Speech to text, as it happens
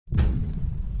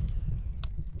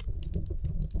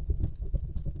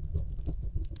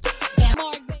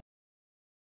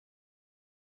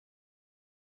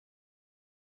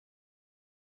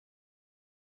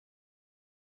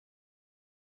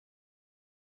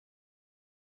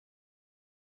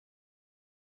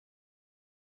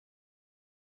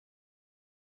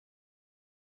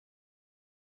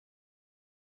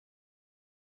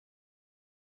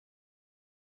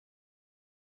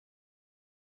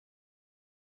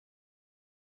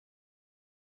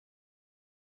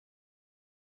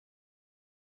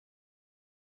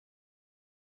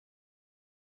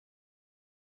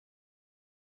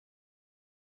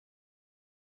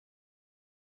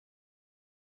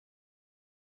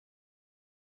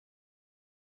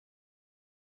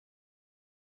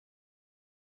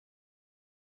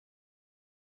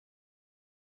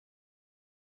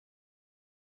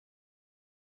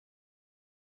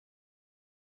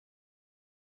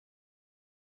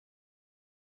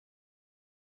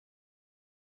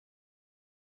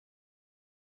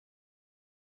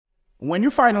when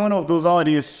you find one of those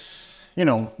artists, you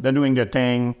know, they're doing their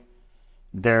thing,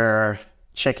 they're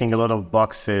checking a lot of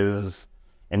boxes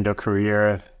in their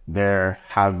career, they're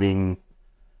having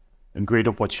great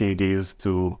opportunities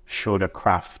to show their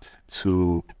craft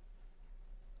to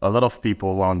a lot of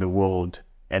people around the world.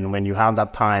 And when you have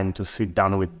that time to sit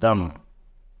down with them,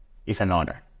 it's an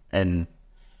honor. And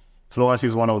Florence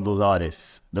is one of those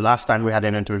artists. The last time we had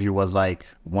an interview was like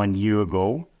 1 year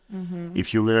ago.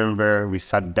 If you remember, we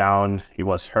sat down, it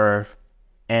was her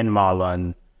and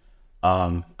Marlon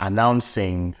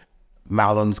announcing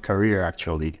Marlon's career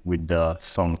actually with the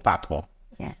song Patron.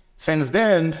 Yes. Since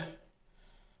then,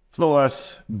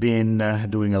 Florence been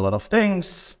doing a lot of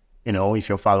things. You know, if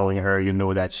you're following her, you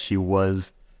know that she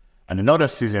was on another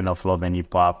season of Love and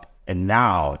Hip Hop, and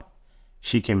now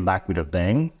she came back with a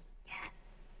bang.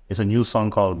 Yes. It's a new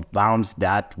song called Bounce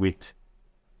That with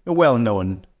a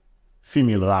well-known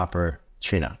female rapper,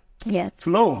 Trina. Yes.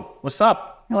 Flo, what's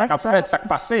up? What's up? Sak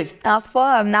passé.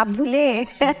 I'm not boulé.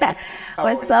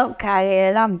 What's up,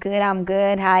 Carel? I'm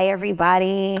good. Hi,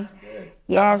 everybody.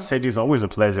 Yes. I said it's always a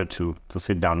pleasure to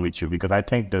sit down with you because I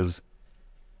think there's,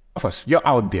 of course, you're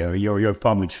out there, you're a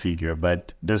public figure,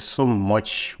 but there's so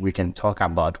much we can talk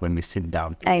about when we sit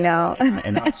down. I know.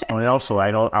 And also,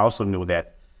 I also know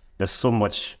that there's so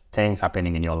much things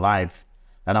happening in your life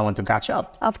and I want to catch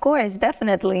up. Of course,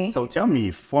 definitely. So tell me,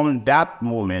 from that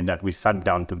moment that we sat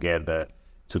down together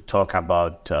to talk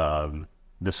about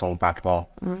the song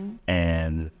Patron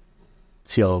and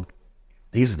till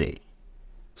this day,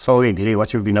 so today,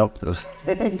 what you've been up to?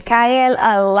 Carel,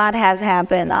 a lot has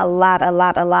happened. A lot.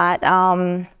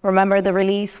 Remember the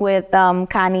release with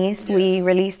Canis? Yes. We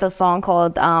released a song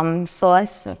called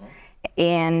Sauce,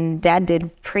 and that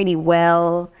did pretty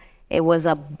well. It was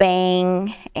a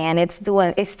bang, and it's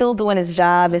still doing its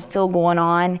job. It's still going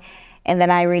on. And then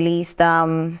I released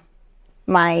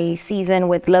my season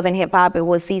with Love and Hip Hop. It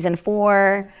was season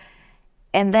 4.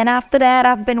 And then after that,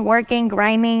 I've been working,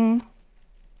 grinding,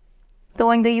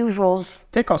 doing the usuals.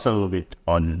 Take us a little bit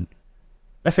on,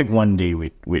 let's take one day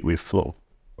with Flo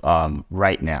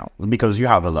right now, because you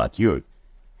have a lot.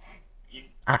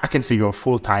 I can see you're a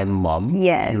full-time mom.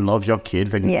 Yes. You love your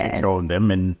kids and you take care of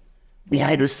them. And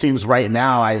behind the scenes right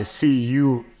now, I see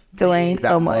you doing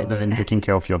so much and taking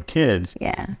care of your kids.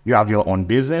 Yeah. You have your own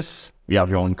business, you have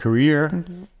your own career,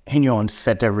 and you're on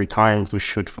set every time to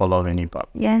shoot for Love and Hip Hop.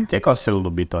 Yeah. Take us a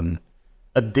little bit on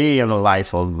a day in the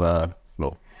life of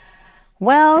Flo.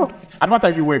 Well, at what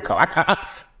time you wake up?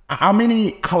 How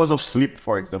many hours of sleep,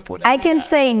 for example? I can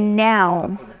say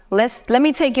now, let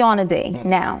me take you on a day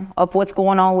now of what's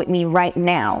going on with me right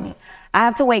now. I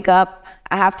have to wake up,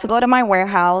 I have to go to my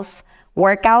warehouse,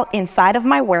 work out inside of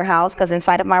my warehouse, because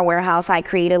inside of my warehouse, I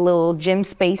create a little gym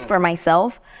space for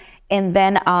myself. And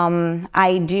then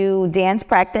I do dance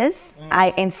practice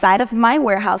inside of my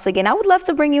warehouse again. I would love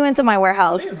to bring you into my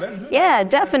warehouse. Yeah,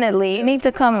 definitely. You need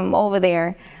to come over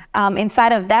there.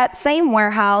 Inside of that same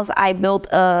warehouse, I built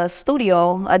a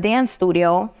studio, a dance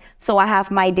studio. So I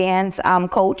have my dance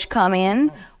coach come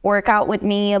in, work out with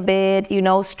me a bit, you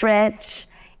know, stretch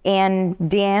and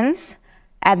dance.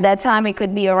 At that time, it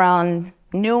could be around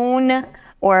noon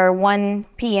or 1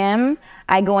 p.m.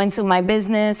 I go into my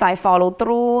business, I follow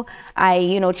through, I,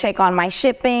 you know, check on my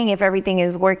shipping, if everything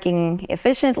is working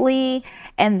efficiently.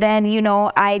 And then, you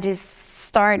know, I just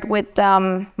start with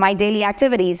my daily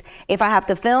activities. If I have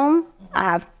to film,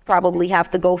 probably have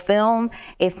to go film.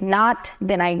 If not,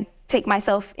 then I take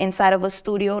myself inside of a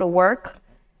studio to work.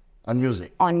 On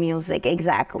music? On music,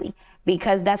 exactly.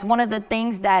 Because that's one of the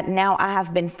things that now I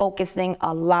have been focusing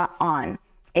a lot on.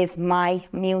 Is my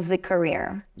music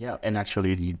career. Yeah, and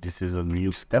actually this is a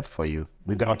new step for you.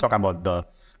 We're gonna talk about the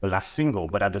last single,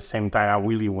 but at the same time, I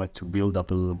really want to build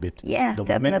up a little bit the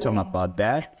momentum about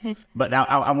that. But now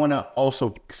I wanna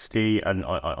also stay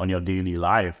on your daily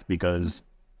life because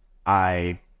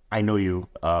I know you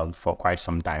for quite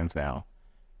some time now.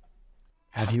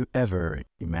 Have you ever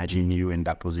imagined you in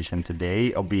that position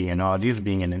today of being an artist,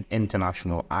 being an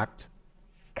international act?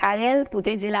 Carel, pour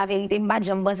te dire la vérité, m'pas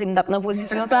jamais pensé m'tap dans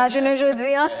position ça je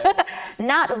jodi.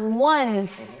 Not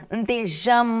once m'te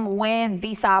jamais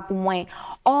vu ça pour moi.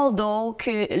 Although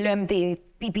que l'homme te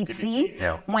pipiti,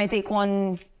 moi te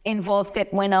kon involve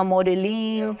tête moi dans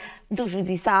modeling, toujours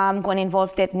dit ça, m'kon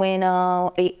involve tête moi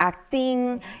dans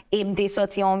acting, et m'te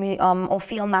sorti en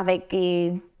film avec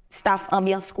staff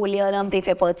ambiance scolaire, m'te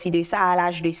fait partie de ça à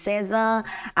l'âge de 16 ans,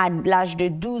 à l'âge de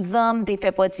 12 ans, m'te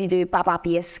fait partie de Papa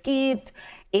Pièce Kit.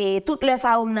 Et tout le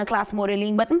ça dans classe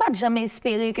modeling, but m'pas jamais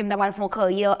espéré que m'd'avoir faire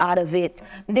carrière out of it.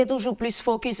 M'étais toujours plus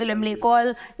focus sur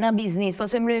l'école, dans business.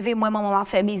 Parce que me lever, moi, maman m'a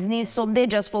fait business, so m'étais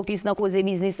just focus dans cause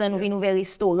business. Nous vinn ouvert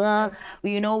restaurant.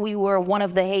 You know, we were one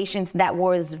of the Haitians that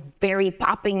was very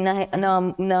popping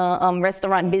na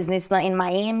restaurant business in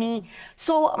Miami.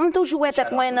 So I'm toujours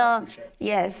être when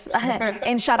yes,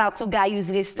 and shout out to Guy's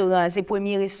Restaurant. C'est le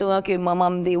premier restaurant que maman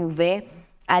m'a ouvert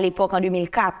à l'époque en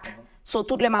 2004. So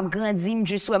tout le m'a grandi,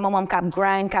 juste ouais maman cap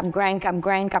grind,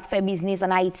 cap fait business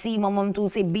en Haïti, maman tout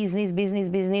c'est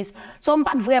business. So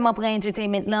m'pas vraiment prendre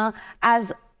entertainment là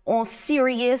as on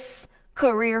serious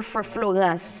career for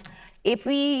Florence. Et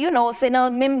puis you know, c'est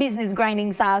dans même business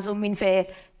grinding ça, so m'in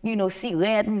fait you know,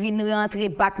 cigarette, m'vin rentrer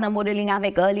back dans modeling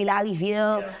avec Ali La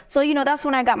Rivière. So you know, that's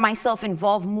when I got myself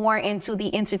involved more into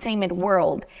the entertainment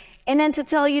world. And then to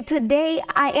tell you today,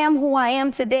 I am who I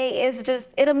am today is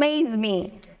just, it amazed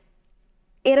me.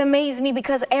 It amazed me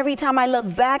because every time I look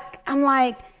back, I'm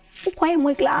like, pourquoi est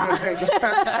moi là?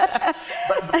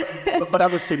 But at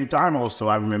the same time also,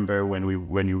 I remember when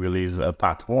you released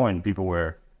part 1, people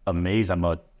were amazed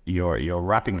about your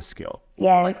rapping skill.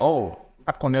 Yes. Like, oh,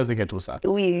 pas connais de tout ça.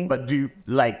 Oui. But do you,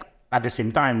 like, at the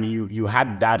same time, you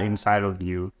had that inside of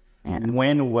you. Yeah.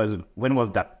 When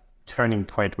was that turning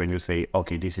point when you say,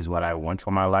 okay, this is what I want for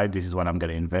my life, this is what I'm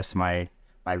going to invest my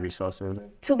resources?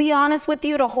 To be honest with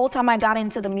you, the whole time I got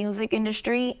into the music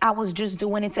industry, I was just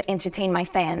doing it to entertain my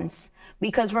fans.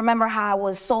 Because remember how I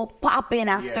was so popping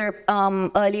after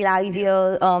early Live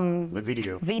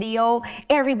the video.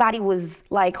 Everybody was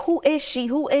like, who is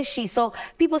she? So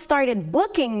people started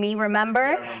booking me,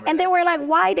 remember? And they were like,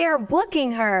 why they're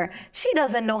booking her? She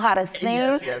doesn't know how to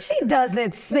sing. Yes. She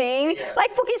doesn't sing.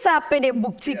 Like, pour qui ça peut des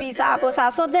book tipi ça pour ça?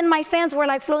 So then my fans were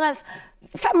like, Florence,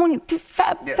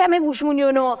 fais mes bouches moun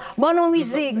yo no, bon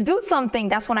music, do something.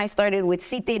 That's when I started with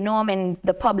Cité Norm and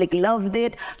the public loved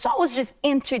it. So I was just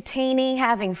entertaining,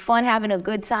 having fun, having a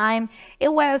good time. Et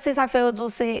ouais, c'est ça que fait autres,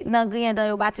 c'est dans rien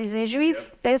de baptisé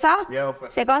juif, c'est ça?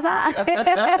 C'est comme ça?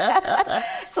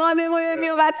 So même moi,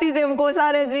 je baptisé, je comme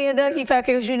ça dans rien de qui fait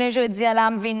que je dis à la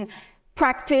m'vin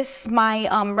practice my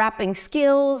rapping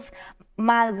skills.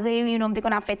 Malgré, you know, m'te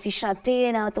qu'on a fait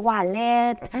chanter dans la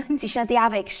toilette, chanter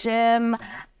avec chum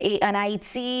et en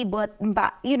Haïti, but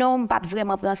you know, m'pas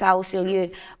vraiment prendre ça au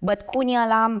sérieux. But kounya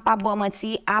là, m'pas bon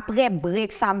menti, après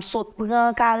break ça me saute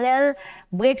prend Carel,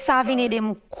 break ça vient de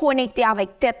me connecter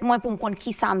avec tête moi pour me connaître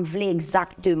qui ça me voulait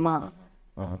exactement.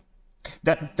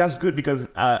 That's good because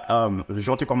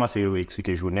j'en t'ai commencé à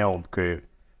expliquer journal que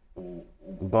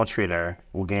bon trailer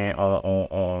ou gain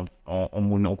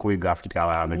on chorégraphe qui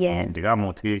travaille avec nous déjà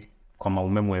montrer comment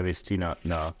même investir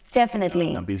dans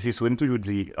Definitely. Dans business. On toujours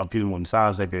dit en plus le monde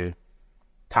ça c'est que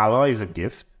talent is a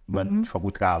gift but faut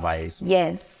que travailler.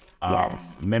 Yes.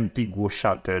 Même plus gros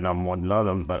chanteur dans le monde là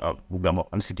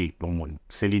on cité dans le monde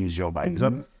Céline Dion par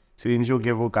exemple. Céline Dion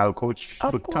est vocal coach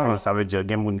tout le temps, ça veut dire qu'il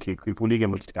y a des gens qui écrivent pour lui, il y a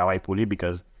des gens qui travaillent pour lui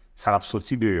because ça a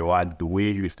sorti de the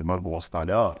way justement bon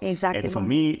standard. Exactly. And for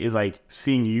me, it's like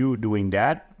seeing you doing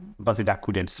that, parce que that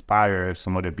could inspire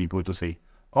some other people to say,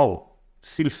 oh,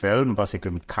 s'il fait, parce que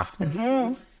me café.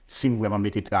 Si vraiment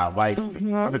mettez travail.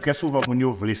 Parce que très souvent, when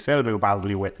you really fail, mais vous pas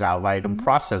really work travail, the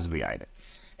process behind it.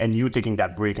 And you taking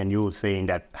that break and you saying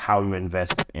that how you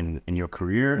invest in your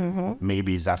career,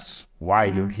 maybe that's why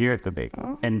you're here today.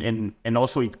 And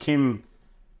also it came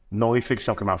no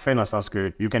réflexion que m'a fait dans le sens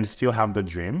que you can still have the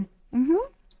dream,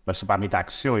 but c'est pas mettre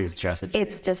action, it's just a dream.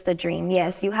 It's just a dream,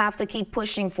 yes. You have to keep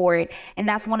pushing for it. And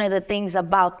that's one of the things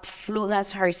about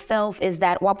Florence herself is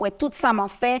that wapwe tout ça m'a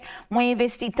fait, moi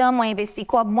investi temps, moi investi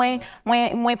quoi, moi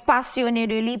passionné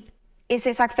de lui. Et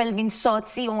c'est ça qui fait le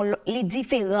sorti, les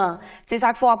différents. C'est ça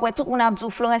qu'il faut après tout le monde a dit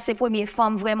Florence, c'est la première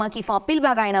femme vraiment qui fait pile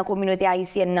bagaille dans la communauté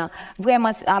haïtienne.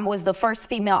 Vraiment, I was the first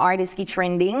female artist qui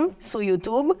trending sur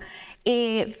YouTube.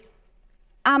 Et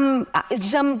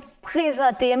j'aime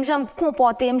présenter, j'aime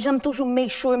comporter, j'aime toujours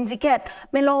make sure, me dis que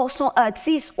mais là, on sont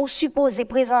artistes, on supposé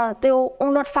présenter en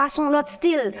l'autre façon, l'autre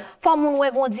style. Faut mon ouais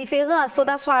une différence. So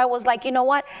that's why I was like, you know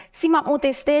what? Si m'a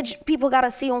monter stage, people gotta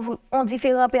see on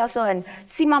différentes personnes.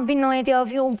 Si m'a vinn dans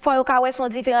interview, faut yo ka ouais son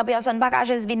différentes personnes. Pas qu'à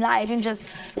juste vinn live and just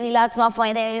relax my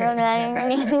friend.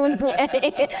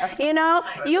 You know,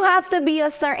 you have to be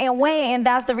a certain way, and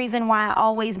that's the reason why I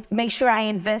always make sure I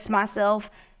invest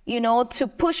myself. You know, to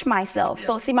push myself.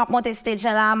 So si m'a monter stage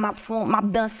là, m'a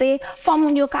danser, faut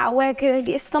mon yo ka ouais que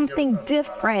it's something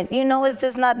different. You know, it's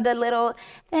just not the little.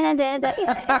 I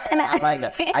like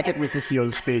that. I can't wait to see you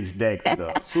on stage next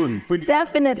soon.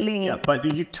 Definitely. Yeah, but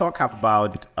you talk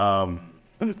about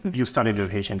you started the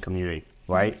Haitian community,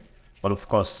 right? But of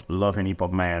course, Love and Hip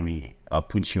Hop Miami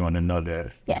puts you on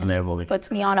another Yes. level. It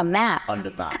puts me on a map. On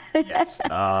the map, yes.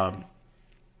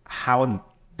 How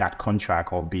that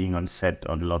contract or being on set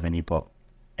on Love and Hip Hop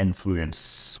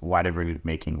influence whatever you're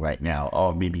making right now,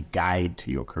 or maybe guide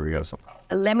to your career somehow?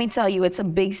 Let me tell you, it's a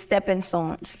big stepping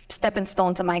stone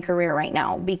to my career right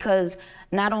now, because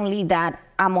not only that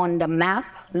I'm on the map,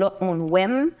 on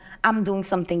whim, I'm doing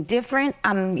something different.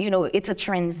 It's a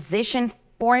transition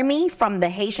for me from the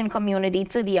Haitian community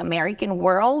to the American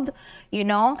world,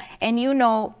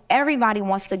 and everybody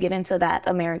wants to get into that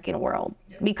American world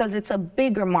because it's a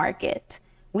bigger market.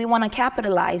 We want to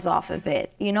capitalize off of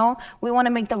it, we want to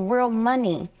make the real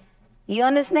money. You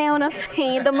understand what I'm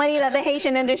saying? The money that the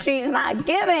Haitian industry is not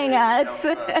giving us.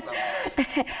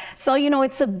 So,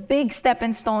 it's a big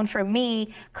stepping stone for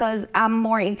me because I'm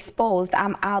more exposed.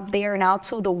 I'm out there now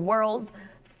to the world,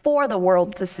 for the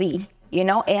world to see,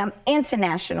 and I'm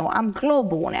international. I'm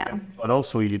global now. But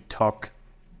also you talk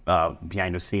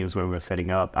behind the scenes where we're setting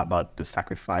up about the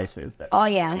sacrifices that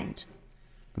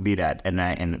to be that. And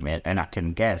I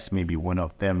can guess maybe one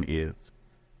of them is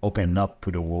open up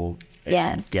to the world.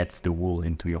 Yes. Gets the wool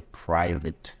into your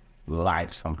private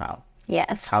life somehow.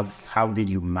 Yes. How did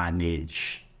you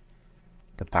manage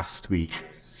the past 3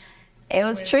 years? It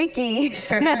was tricky.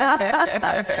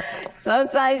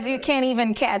 Sometimes you can't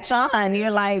even catch on.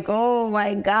 You're like, oh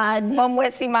my God, it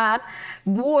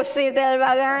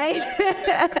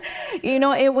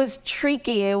was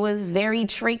tricky. It was very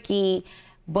tricky.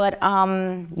 But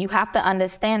you have to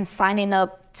understand, signing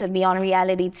up to be on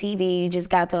reality TV, you just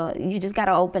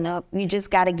gotta open up. You just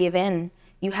gotta give in.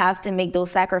 You have to make those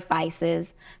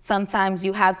sacrifices. Sometimes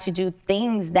you have to do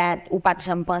things that ou pas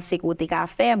jamais pensé que ou te ka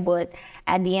faire, but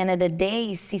at the end of the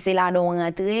day, si c'est là don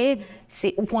rentre,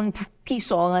 c'est ou kon pi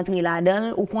so rentre là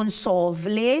dedans, ou kon so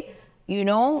vle,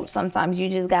 sometimes you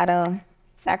just gotta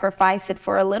sacrifice it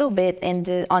for a little bit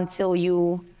until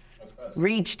you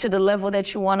reach to the level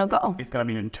that you want to go. It's gonna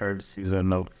be the 3rd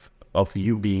season of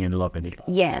you being in Love and Hip Hop.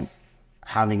 Yes.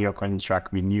 Having your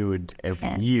contract renewed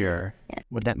every year. Yeah.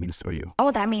 What that means for you?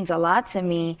 Oh, that means a lot to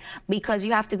me because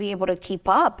you have to be able to keep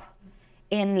up.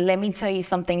 And let me tell you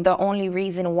something, the only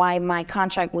reason why my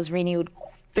contract was renewed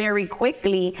very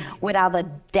quickly, without a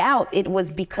doubt, it was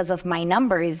because of my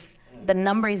numbers, the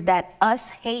numbers that us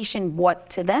Haitian brought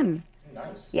to them.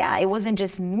 Nice. Yeah, it wasn't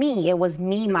just me. It was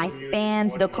me, my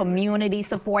fans, the community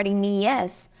supporting me.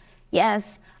 Yes.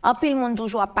 Un pile monde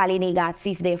toujours a parlé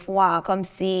négatif des fois, comme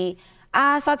si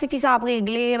ça ti ça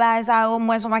régler, bah ça au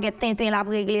moins on va get tintin la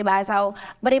régler, bah ça.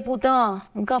 Mais pourtant,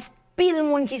 un pile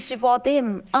monde qui supporte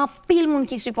him,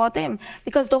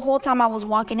 because the whole time I was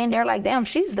walking in there like, damn,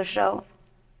 she's the show.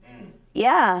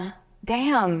 Yeah,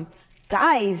 damn,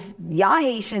 guys, y'all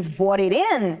Haitians brought it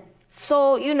in.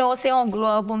 So, c'est un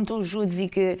globe pour me toujours dire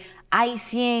que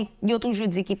Haïtien, yo toujours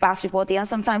dit qu'il pas supporté.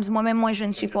 Sometimes moi je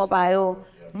ne supporte pas yo.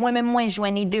 Moi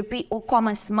joigne depuis au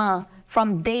commencement.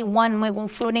 From day one, moi gon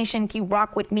Flow Nation qui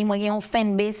rock with me, moi gen un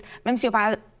fan base. Même si yo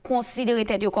pas considéré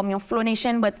tête yo comme un Flow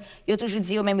Nation, but yo toujours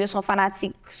dit yo même yo sont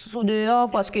fanatiques sous dehors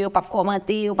parce que yo pas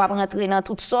commenter, yo pas rentrer dans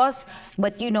toute sauce,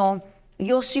 but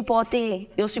yo supporté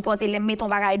les mettre ton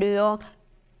bagay dehors.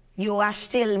 You are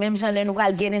still, même si nous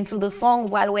allons get into the song,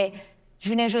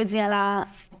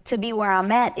 to be where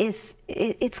I'm at,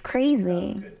 it's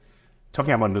crazy.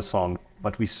 Talking about the song,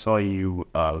 but we saw you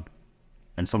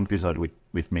in some episode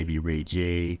with maybe Ray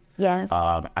J. Yes.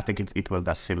 I think it was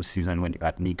that same season when you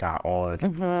got Mika on.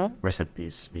 Mm-hmm. Rest in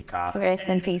peace, Mika. Rest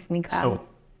in peace, Mika. So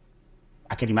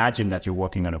I can imagine that you're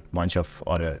working on a bunch of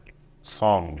other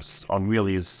songs on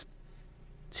release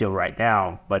till right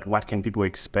now, but what can people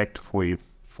expect for you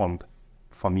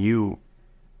from you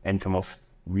in terms of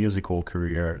musical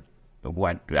career?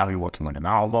 What are you working on an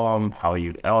album? How are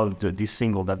you? This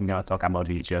single that we're gonna talk about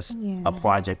is just a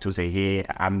project to say, hey,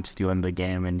 I'm still in the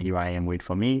game and here I am. Wait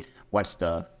for me.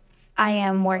 I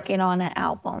am working on an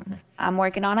album. And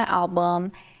working on an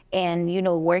album,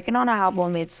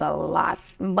 it's a lot.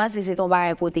 But c'est ton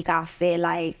bagay côté café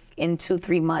like in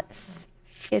 2-3 months.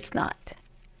 It's not.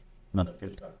 Not a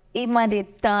good time. It m'a dit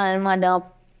tant,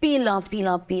 pile.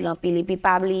 Et puis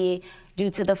pas oublier,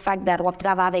 due to the fact that wap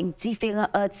travaille avec différents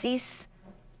artistes,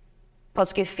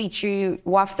 parce que feature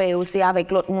wap fait aussi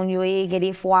avec l'autre moun yo, et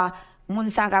des fois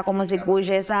moun sa ka commencé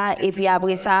projet ça et puis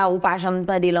après ça ou pas jamais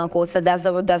tande l'encore. So that's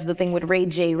the thing with Ray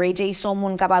J. Ray J son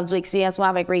moun capable de expérience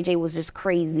avec Ray J was just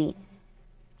crazy.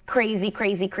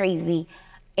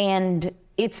 And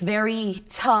it's very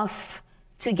tough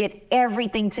to get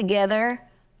everything together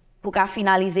pour ka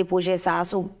finaliser projet ça.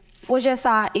 So projet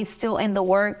ça is still in the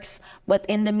works, but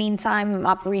in the meantime,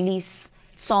 I've released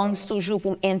songs toujours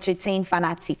pour entertain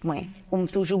fanatique moi, pour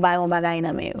toujours bay un bagay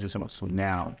nan men yo. So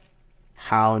now,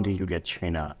 how did you get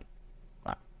Trina?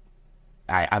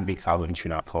 I've been following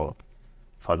Trina for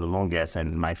the longest,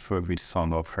 and my favorite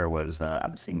song of her was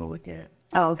 "I'm Single Again."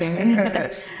 Oh,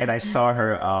 okay. And I saw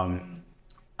her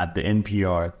at the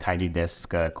NPR Tiny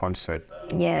Desk concert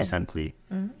recently.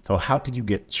 So how did you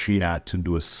get Trina to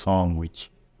do a song which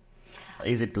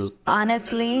is it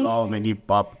Honestly, many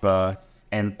pop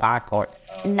and pack or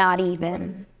not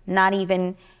even.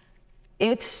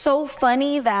 It's so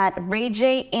funny that Ray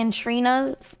J and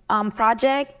Trina's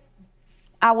project,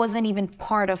 I wasn't even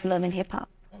part of Love and Hip Hop.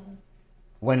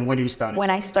 when you started? When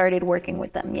I started working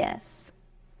with them, yes.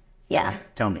 Yeah.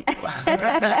 Tell me.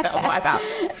 Why not?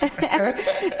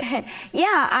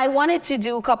 Yeah, I wanted to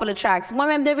do a couple of tracks.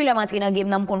 Moi-même, depuis la rentrée dans game,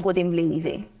 nan m'kon kote m'vle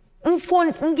rive.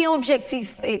 M'gen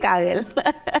objectif, Carel.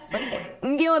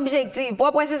 M'gen objectif.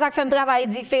 Après, c'est ça que fait m'travailler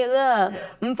différent.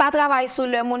 M'pas travailler sur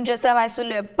le monde, je travaille sur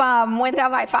le pam. Moi,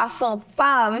 travaille façon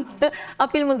pam. En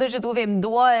pile, moun toujours trouvé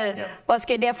m'drôle. Parce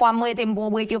que des fois, moi, j'étais m'bon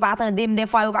break, yo pas attendre, des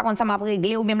fois, yo pas contre ça m'a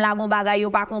réglé, ou même la gon bagay,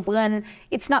 yo pas comprendre.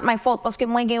 It's not my fault, parce que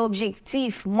moi, j'ai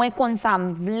objectif. Moi, kon ça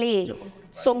m'vle.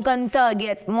 So, m'kon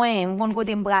target, moi, m'kon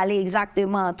kote m'brale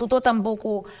exactement. Tout autant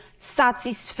beaucoup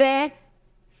satisfait,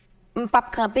 m'pas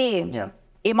camper.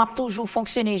 Et m'a toujours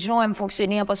fonctionné, j'aime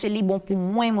fonctionner parce que c'est bon pour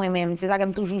moi-même. C'est ça que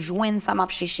m'a toujours joindre, ça m'a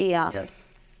cherché.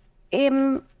 Et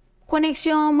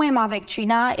connexion moi avec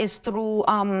Trina is through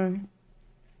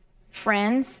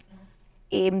friends.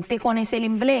 Et m'te connaissais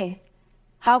l'imvle.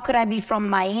 How could I be from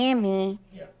Miami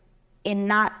and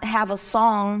not have a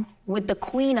song with the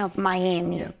queen of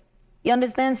Miami? You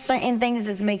understand? Certain things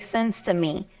just make sense to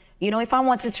me. You know, if I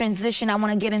want to transition, I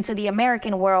want to get into the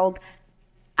American world,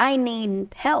 I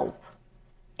need help.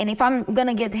 And if I'm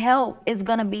gonna get help, it's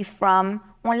gonna be from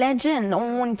one legend,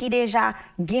 one qui déjà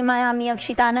gen Miami ak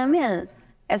chita nan mil.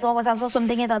 As always, I was also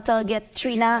thinking that to get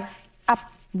Trina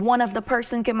one of the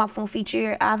person que m'a font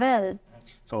feature avec.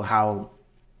 So how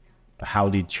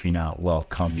did Trina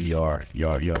welcome your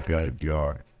idea of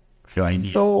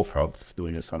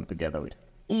doing a song together with her?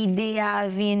 Idea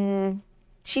vin,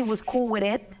 she was cool with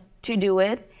it, to do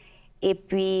it. Et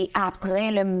puis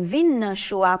après le vin nan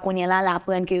show a konye la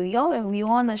apprendre que yo, you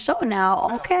on the show now.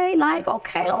 Okay,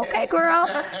 girl.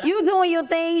 You doing your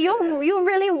thing. You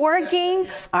really working.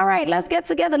 All right, let's get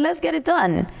together. Let's get it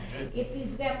done. Et puis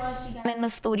vraiment she got in the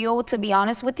studio, to be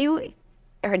honest with you.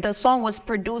 The song was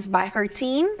produced by her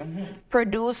team,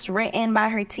 produced, written by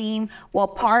her team.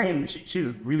 Well,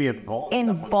 She's really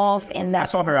involved in that. I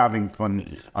saw her having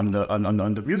fun on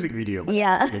the music video.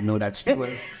 Yeah. I didn't know that she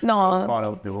was No, part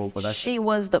of the whole production. she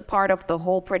was the part of the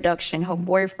whole production. Her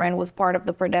boyfriend was part of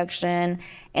the production,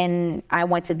 and I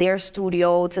went to their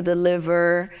studio to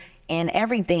deliver and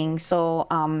everything. So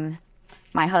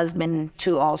my husband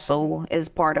too also is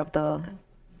part of the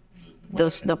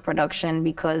production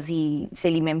because c'est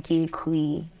lui-même qui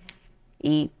écrit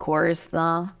et chorus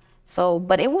là. So,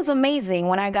 but it was amazing.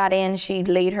 When I got in, she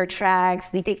laid her tracks.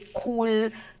 Il était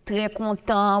cool, très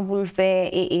content pour faire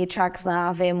et tracks là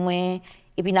avec moi.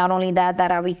 Et puis not only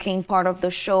that I became part of the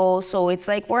show. So it's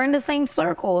like we're in the same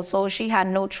circle. So she had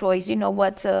no choice,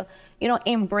 but to,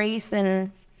 embrace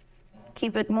and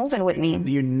keep it moving with me.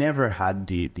 You never had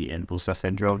the imposter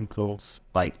syndrome close,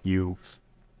 like you're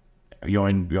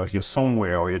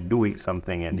somewhere or you're doing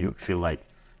something and you feel like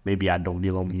maybe I don't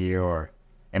belong here, or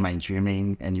am I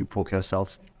dreaming, and you poke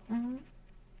yourself. Can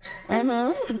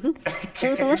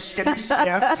you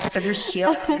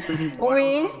share?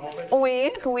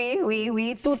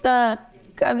 Oui, tout le temps,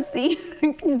 comme si,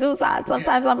 do ça.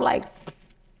 Sometimes I'm like,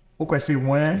 pourquoi c'est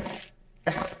moi?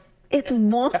 It's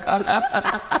moi?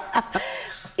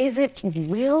 Is it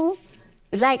real?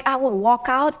 Like, I would walk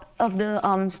out of the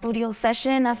studio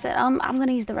session. I said, I'm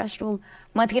gonna use the restroom.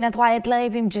 M'entre dans toilette là, et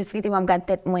puis m'just rete m'a gade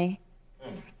tête moi.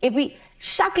 Et puis,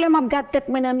 chaque fois m'a gade tête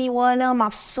moi dans miroir là, m'a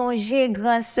songé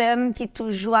grand sœur qui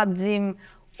toujours a dit,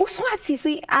 où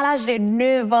sont-ils à l'âge de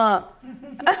 9 ans?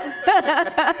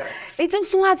 Et tu me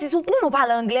sont-ils, comment on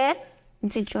parle anglais? Je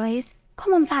dis, Joyce,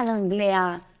 comment on parle anglais?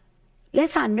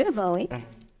 Laisse à 9 ans, oui.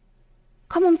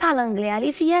 Comment on parle anglais?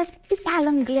 Elle dit, yes, tu parles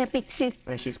anglais, petit.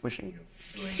 And she's pushing you.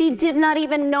 She did not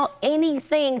even know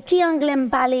anything. Qui anglais me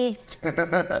parle?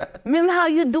 Même how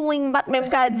you doing, but même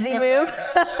pas dit même.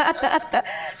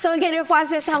 So quelques fois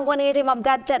c'est ça qu'on est, m'a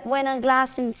got that when en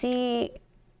glace and see.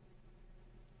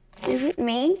 Is it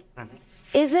me?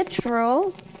 Is it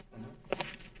true?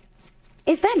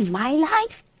 Is that my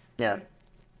life? Yeah.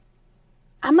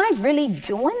 Am I really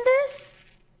doing this?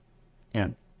 Yeah.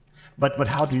 But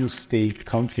how do you stay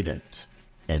confident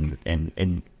in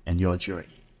your journey?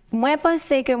 Moi, pense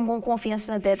que mon confiance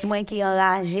en tête, moi qui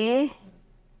enragé,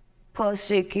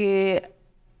 parce que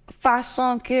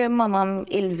façon que maman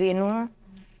élevé nous,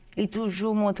 il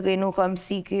toujours montré nous comme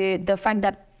si que the fact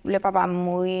that le papa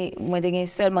mourir, moi j'ai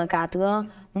seulement 4 ans,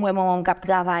 moi maman cap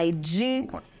travail dur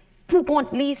pour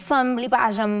compte li sans li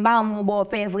pas jamais ba mon bon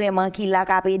père vraiment qui l'a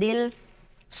cap aider.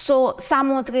 So ça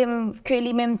montre que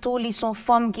lui même tout li son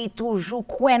femme qui toujours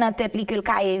croit dans tête li que le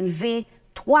ka élevé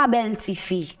 3 belles petites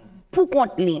filles pour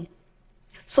compte li.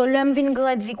 So l'homme vient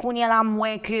grandir kounya la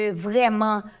moi que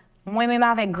vraiment moi même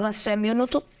avec grand sœur nous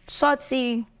tout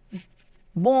sorti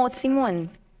bon petit monde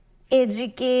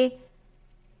éduqué.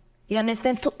 You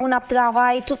understand? Tout le monde a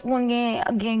travaillé, tout le monde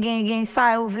gen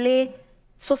ça ou vle.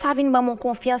 So ça vient ba mon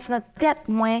confiance dans tête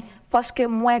moi parce que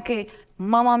moi que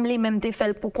maman li même te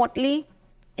fait pour compte li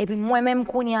et puis moi même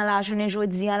kounya la journée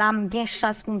jodi là m'gen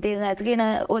chance pour me rentrer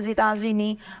aux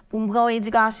États-Unis pour me prendre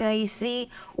éducation ici,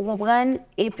 ou comprendre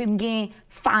et puis m'gen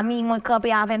famille moi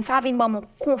camper avec ça vient ba mon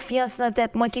confiance dans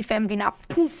tête moi qui fait me venir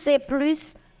pousser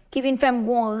plus, qui vient faire me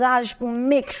gon rage pour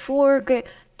make sure que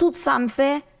tout ça me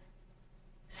fait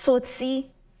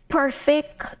sorti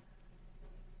perfect.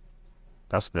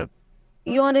 That's good.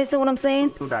 You understand what I'm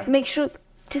saying? That. Make sure,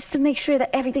 just to make sure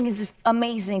that everything is just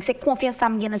amazing. C'est confiance ça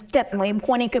me vient dans tête moi, me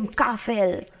connais que m'ka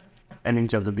faire. And in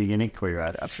just the beginning, where you're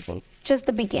at, absolutely. Just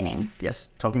the beginning. Yes,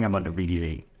 talking about the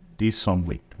beginning, this song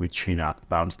with Trina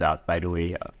bounced out. By the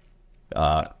way,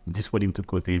 this wedding to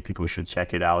Kote, people should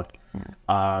check it out. Yes.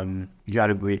 You had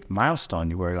a great milestone.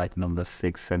 You were like number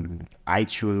 6 in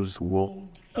iTunes World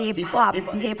Hip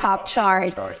hop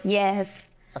charts. Yes.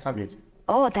 That's how it is.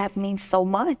 Oh, that means so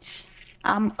much.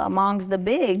 I'm amongst the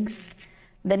bigs,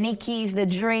 the Nickies, the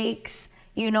Drakes,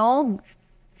 you know.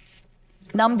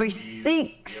 Number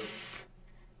 6.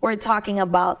 We're talking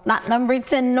about not number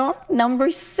 10, no,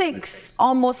 number 6,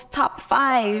 almost top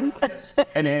 5.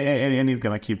 and it's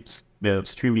gonna keep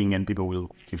streaming, and people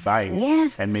will keep buying.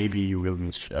 Yes. And maybe you will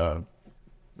reach the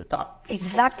top.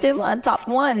 Exactement, top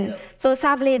 1. So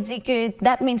ça veut dire que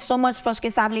that means so much parce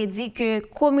que ça veut dire que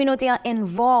communauté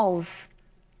involve.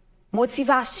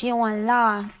 Motivation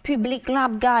là, public là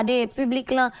regarder, public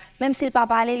là même s'il pas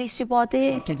parler, les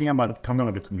supporter. Talking about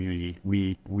the community,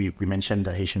 we mentioned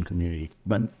the Haitian community,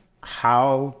 but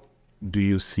how do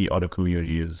you see other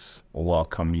communities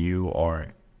welcome you or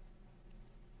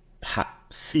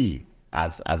see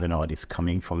as an artist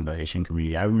coming from the Haitian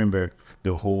community? I remember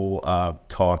the whole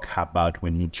talk about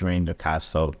when you joined the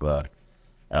cast of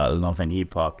Love and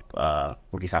Hip Hop,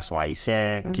 pour qu'ils s'assoient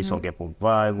haïtiens, qui sont gay pour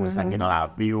voir, vous sang dans la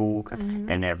bio,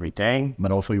 and everything.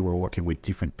 But also you were working with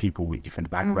different people with different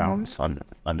backgrounds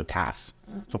on the cast.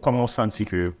 So comment on sent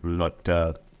que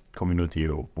notre communauté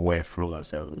ouais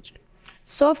Florence El Luche?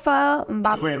 So far,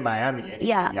 We're in Miami.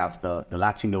 Yeah. You have the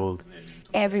Latinos.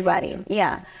 Everybody,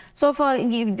 yeah. So far,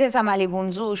 this amale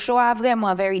bonzo show are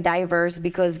vraiment very diverse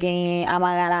because gen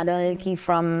Amaradal qui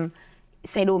from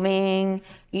Saint-Domingue,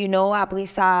 you know, après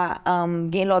ça,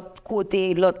 gen l'autre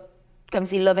côté, l'autre, comme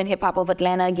si Love and Hip Hop of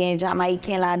Atlanta, gen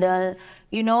Jamaïcain là-dedans,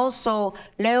 you know, so,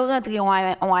 le rentre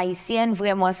en haïtienne,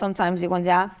 vraiment, sometimes you can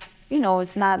say, you know,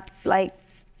 it's not like,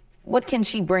 what can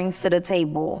she bring to the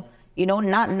table? You know,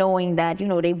 not knowing that, you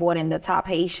know, they brought in the top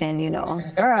Haitian, you know.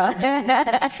 Girl.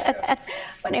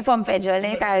 When they from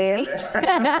Fedjole, Carel.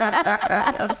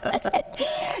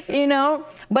 You know?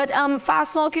 But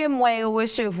façon que moi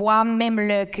recevoir même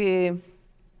le que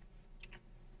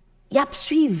y a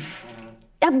suivre,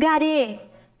 y a regarder,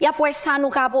 y a pour ça nous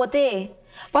capoter.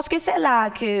 Parce que c'est là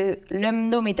que l'homme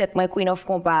nommé tête moi Queen of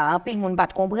Compa, en pile monde pas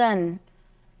comprendre.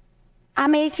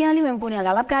 Américain lui même pour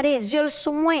la regarder, yeux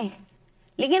sous moi.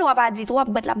 Les gens ne pas dire trop,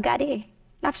 mais la regarder,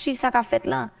 la suivre ça qu'a fait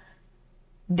là.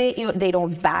 They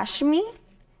don't bash me,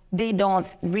 they don't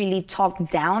really talk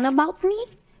down about me.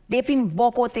 Depuis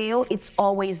bon côté, it's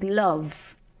always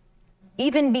love.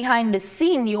 Even behind the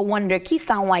scene, you wonder qui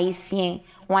ça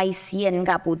haïtienne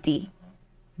capoté.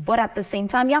 But at the same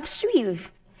time, you have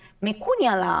suivre. Mais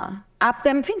kounya là,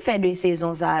 après me fin fait 2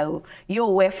 saisons ça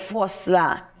yo ouais force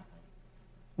là.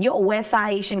 Yo ouais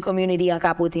sa Haitian community en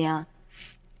capoté.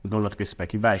 Don't let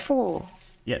respect you back. Oh.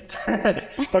 Yet.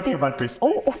 Talking about respect.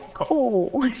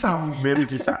 Ça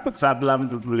mérite ça. Ça blâme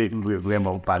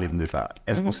vraiment parler de ça.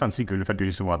 Est-ce qu'on sent que le fait que je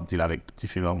sois dire avec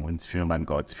différents bandes,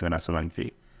 différentes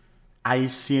nationalités,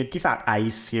 Haïtien, qui fait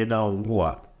Haïtien dans le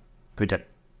roi, peut-être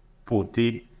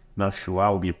porter dans le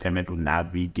choix ou bien permettre de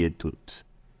naviguer tout.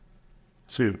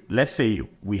 So let's say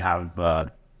we have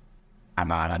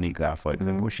Amara Nigra, for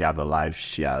example. She has a life,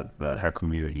 she has her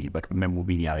community, but même vous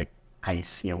venez avec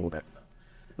Haïtien ou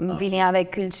Venir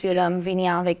avec culture,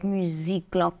 venir avec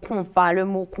musique, là, compas, le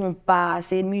mot compas,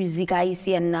 c'est musique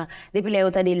haïtienne. Là. Depuis là,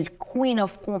 vous avez le queen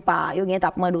of compas, vous avez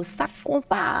demandé ça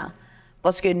compas.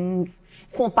 Parce que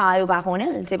compas, vous pas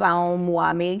connaître, c'est pas un mot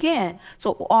américain.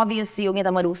 So, obviously, vous avez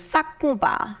demandé ça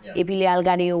compas. Et puis, là,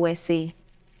 regardez, ouais, c'est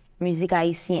musique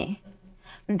haïtienne.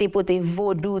 Vous avez porté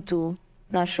vaudou tout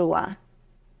dans le show.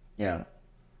 Yeah.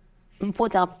 Vous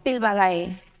porté un pile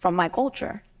bagaille from my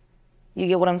culture. You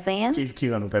get what I'm saying?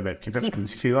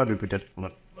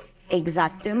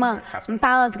 Exactement. Je ne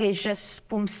pas rentrer juste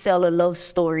pour me sell a love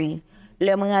story.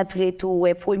 Le me rentrer tout,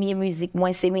 ouais, première musique,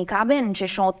 moi, c'est mes cabines. Je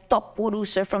suis un top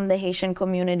producer from the Haitian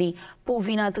community pour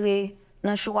venir entrer dans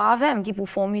le show avec, qui pour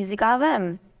faire musique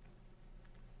avec.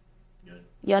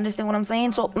 You understand what I'm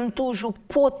saying? So, I'm toujours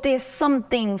porter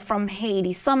something from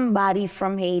Haiti, somebody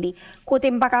from Haiti. Côté,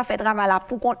 je ne pas faire travail là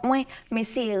pour compte moi, mais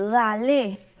c'est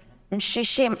râler. Je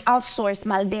cherche, outsource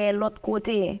mal de l'autre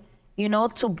côté, you know,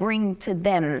 to bring to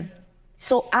them.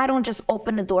 So I don't just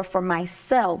open the door for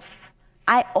myself.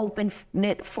 I open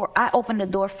the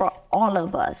door for all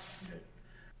of us.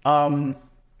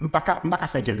 M'pas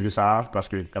faire interview ça parce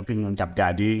que quand on t'a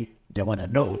regardé, they want to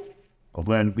know.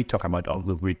 When we talk about all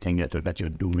the great things that you're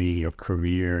doing, your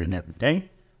career and everything,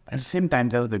 at the same time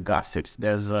there's the gossips.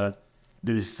 There's the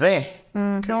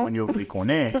when you click on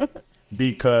it.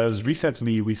 Because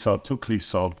recently we saw 2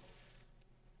 clips of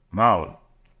Marlon.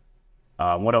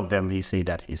 One of them, he said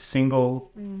that he's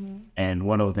single, and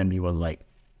one of them he was like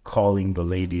calling the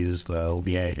ladies.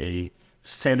 We had a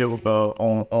send a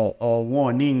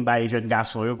warning by jeune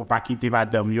garçon yo pour pas quitter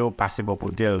madame yo passer pour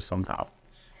potel somehow.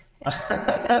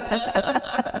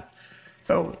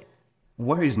 So,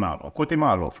 where is Marlon? Côté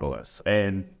Marlon, Florence,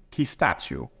 and his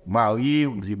statue, marié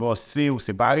ou divorcé ou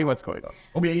séparé, what's going on?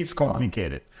 Oh, yeah, it's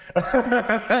complicated.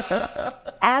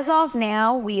 As of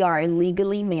now, we are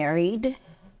legally married,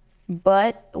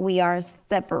 but we are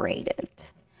separated.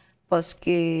 Parce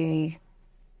que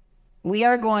we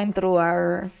are going through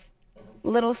our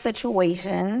little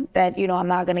situation that, you know, I'm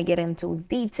not going to get into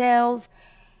details,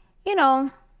 you know,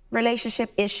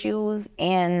 relationship issues,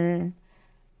 and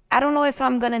I don't know if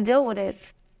I'm going to deal with it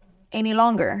any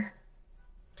longer.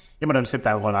 Yeah, but at the same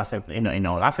time, well, last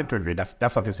interview,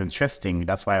 that's what is interesting.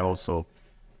 That's why I also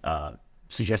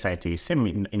suggest I take him.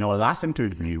 In our last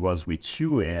interview was with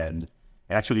you, and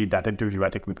actually that interview I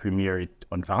think we premiered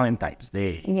on Valentine's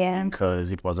Day. Yeah.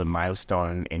 Because it was a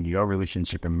milestone in your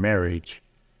relationship and marriage.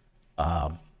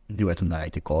 You were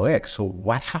tonight correct. So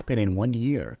what happened in 1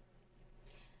 year?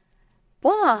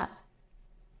 Well,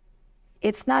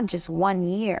 it's not just 1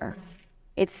 year.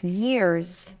 It's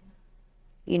years.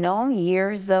 You know,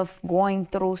 years of going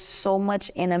through so much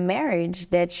in a marriage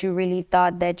that you really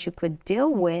thought that you could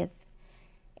deal with.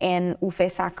 And ou fait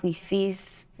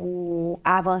sacrifice pour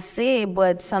avancer,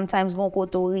 but sometimes when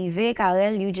you arrive,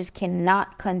 Carel, you just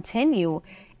cannot continue.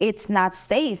 It's not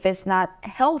safe. It's not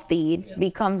healthy. It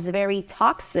becomes very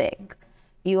toxic.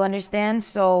 You understand?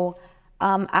 So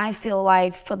I feel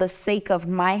like for the sake of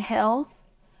my health,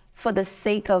 for the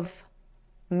sake of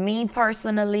me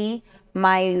personally,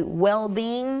 my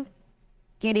well-being,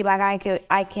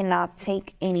 I cannot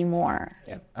take anymore.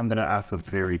 Yeah. I'm going to ask a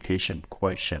very patient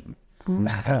question.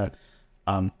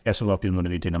 Est-ce que l'on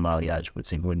peut été dans le mariage with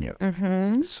single?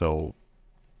 So,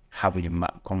 how will you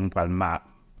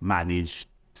manage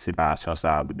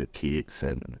séparation with the kids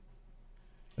and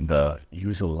the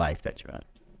usual life that you're in?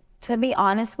 To be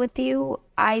honest with you,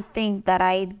 I think that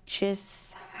I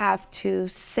just have to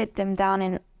sit them down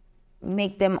and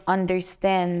make them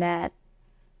understand that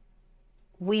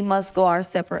we must go our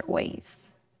separate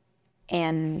ways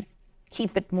and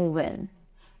keep it moving.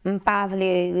 M'pas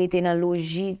vle rete nan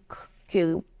logique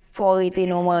que faut rete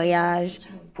nan mariage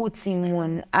pour ti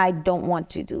moun. I don't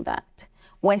want to do that.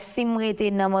 When si m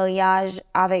rete nan mariage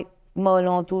avec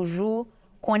Marlon toujours,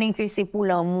 konnen que c'est pour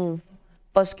l'amour.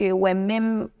 Parce que ouais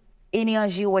même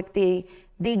énergie ouais te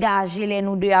dégager les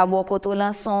nous deux à bon côté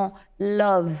là son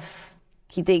love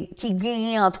qui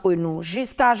gagne entre nous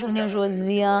jusqu'à journée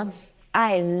aujourd'hui.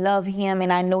 I love him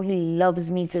and I know he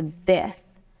loves me to death.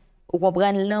 Ou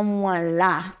comprendre l'amour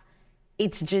là.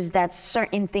 It's just that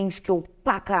certain things que ou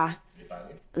pas ka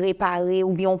réparer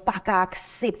ou bien ou pas ka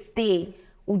accepter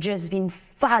ou just been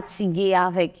fatigué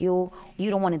avec you. You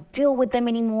don't want to deal with them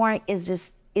anymore. It's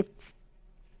just, it's...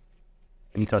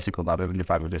 Une tasse de combat, une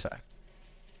fois de ça.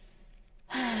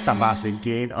 Ça va, c'est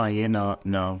gain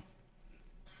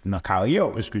dans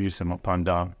carrière, parce que justement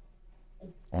pendant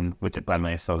on peut-être pas dans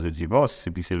l'instance de divorce,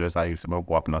 c'est puis c'est le ça justement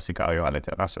pour apprendre ses carrières à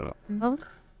l'international.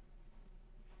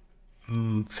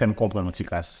 Fais-moi comprendre un petit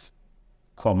classe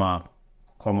comment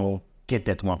get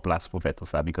that one place pour faire tout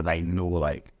ça because I know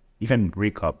like even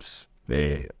breakups,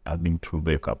 I've been through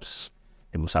breakups.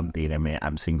 It was something, I mean,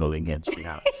 I'm single again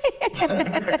now.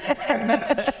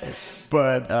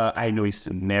 But I know it's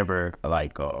never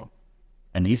like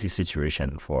an easy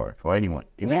situation for anyone.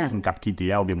 Even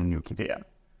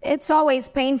it's always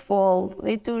painful.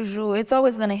 It's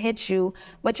always gonna hit you,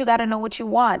 but you gotta know what you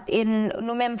want. In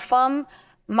nous mêmes femmes,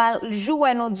 mal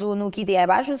jouer nous dit nous quitter,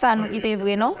 pas juste ça nous quitter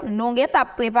vrai non. Nous get à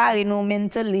préparer nous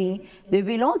mentally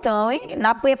depuis longtemps, oui.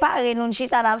 N'a préparé nous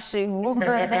chita d'ap chez vous.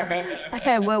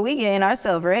 But we getting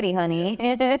ourselves ready, honey.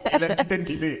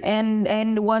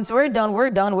 and once we're done. We're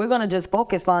gonna just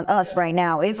focus on us right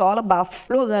now. It's all about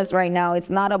Florence right now. It's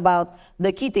not about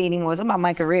the kite anymore. It's about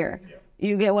my career.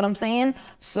 You get what I'm saying?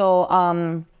 So,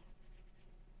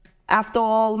 after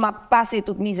all, my passé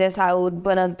toute misère ça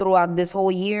but throughout this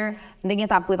whole year, I get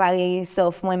to prepare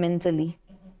self mentally.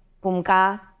 Pour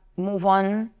move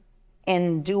on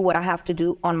and do what I have to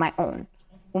do on my own.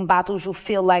 You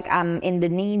feel like I'm in the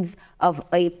needs of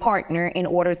a partner in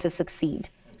order to succeed.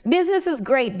 Business is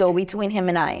great though between him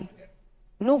and I.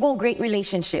 No go great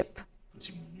relationship.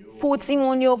 Pour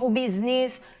Timonio, pour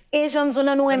business. Yeah,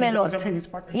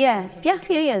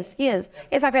 he is.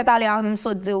 It's like I'm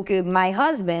so que my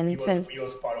husband, since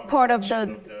part of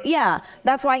the,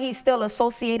 that's why he's still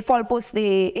associated for post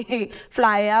the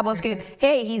flyer, because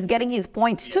hey, he's getting his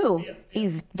points too.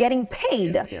 He's getting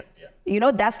paid. You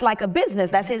know, that's like a business.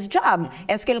 That's his job.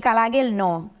 Est-ce que le calagel?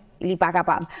 Non, il est pas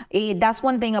capable. Et that's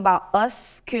one thing about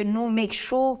us, que nous make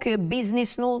sure que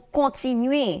business nous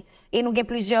continue. Et nous get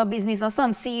plusieurs business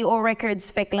ensemble. CEO Records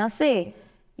fait lancer.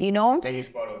 You know? And he's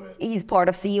part of it. He's part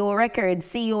of CEO Records,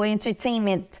 CEO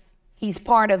Entertainment. He's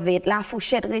part of it. La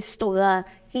Fourchette Restaurant.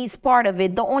 He's part of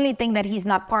it. The only thing that he's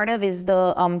not part of is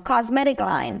the cosmetic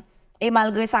line. Et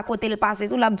malgré ça, côté le passé,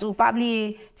 tout l'abdou pas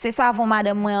oublier, c'est ça avant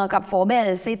madame moi cap fort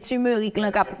belle, c'est turmeric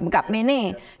là cap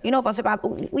mené. You know, parce que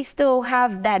we still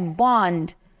have that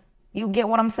bond. You get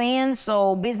what I'm saying?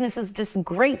 So business is just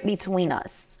great between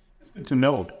us. It's good to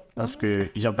know. Parce que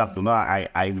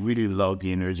I really love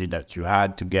the energy that you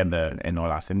had together in our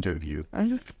last interview.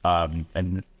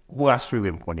 And was really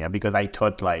important because I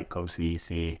thought like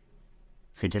obviously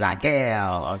c'était la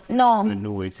guerre. No.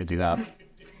 No, c'était là.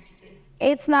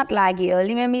 It's not like you.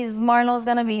 Marlon's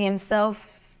gonna be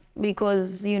himself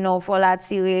because, you know, for la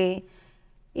tire,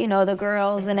 you know, the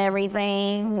girls and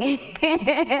everything.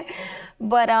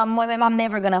 But I'm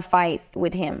never gonna fight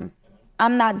with him.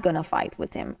 I'm not gonna fight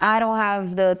with him. I don't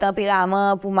have the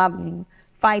tempérament pour ma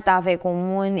fight avec un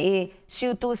monde et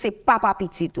surtout c'est papa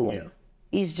petit tout.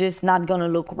 It's just not gonna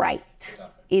look right.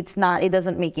 It's not. It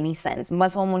doesn't make any sense.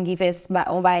 Mas someone qui fait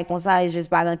on va comme ça, it's just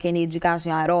pas aucune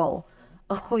education at all.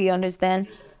 Oh, you understand?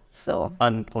 So.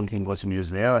 And one thing was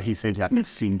news there. He said that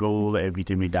single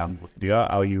everything me down with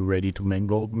there. Are you ready to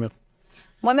mingle?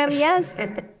 Well, ma'am, yes.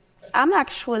 I'm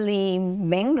actually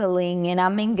mingling, and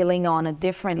I'm mingling on a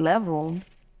different level.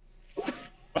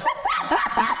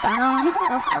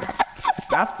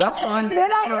 That's fun. Did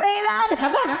I say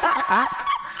that?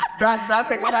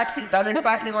 That's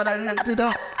exactly what I need to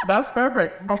know. That's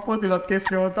perfect. Of course, you kiss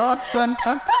your thoughts.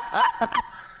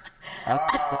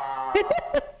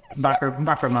 Background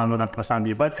not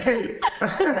personally, but hey.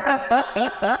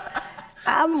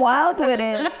 I'm wild with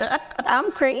it.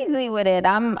 I'm crazy with it.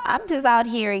 I'm just out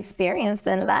here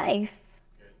experiencing life.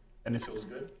 And it feels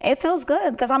good? It feels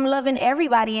good because I'm loving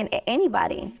everybody and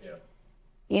anybody. Yeah.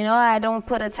 You know, I don't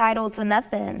put a title to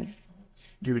nothing.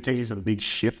 Do you think it's a big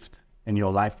shift in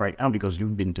your life right now? Because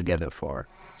you've been together for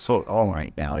so long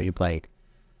right now. You're like,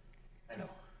 I know.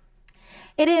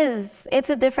 It is.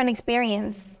 It's a different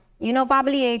experience. You know,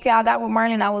 probably I got with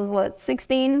Marlon, I was what,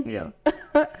 16? Yeah.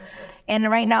 And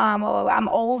right now I'm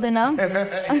old enough.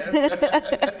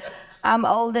 I'm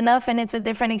old enough and it's a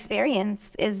different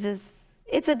experience.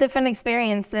 It's a different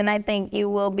experience and I think you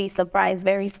will be surprised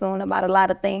very soon about a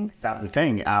lot of things. That's the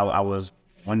thing. I was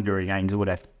wondering, I know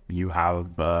that you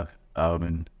have the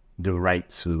right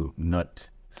to not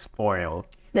spoil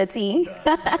the tea.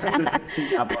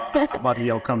 about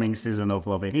the upcoming season of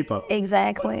Love and Hip Hop.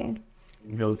 Exactly.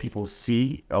 Will people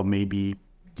see or maybe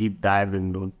deep dive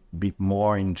and a bit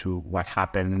more into what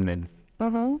happened and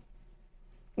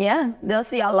yeah, they'll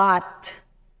see a lot.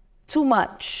 Too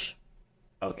much.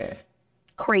 Okay.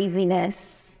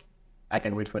 Craziness. I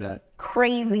can wait for that.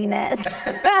 Craziness.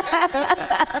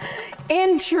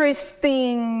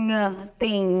 Interesting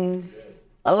things.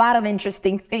 A lot of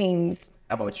interesting things.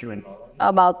 About you and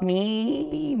about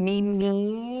me,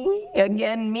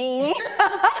 again me.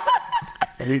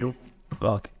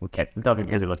 Okay, we're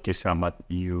talking about question about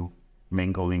you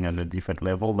mingling at a different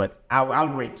level, but I'll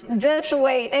wait. Just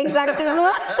wait, exactly.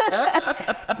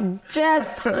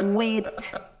 Just wait.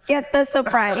 Get the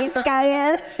surprise,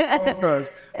 Carel. Of course.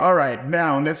 All right,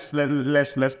 now let's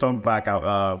talk back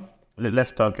out.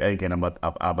 Let's talk again about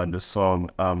the song.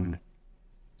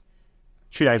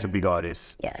 Trina is a big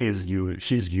artist. Yes.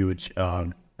 She's huge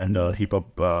in the hip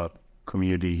hop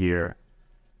community here.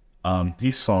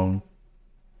 This song,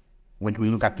 when we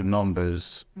look at the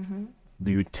numbers,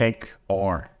 do you take,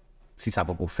 or si ça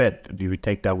pas fait, do you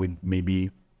take that would maybe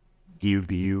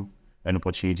give you an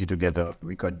opportunity to get a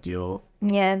record deal?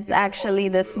 Yes, actually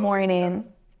this morning,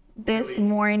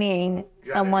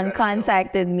 someone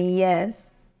contacted me,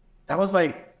 yes. That was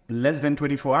like less than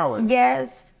 24 hours.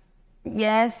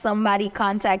 Yes, somebody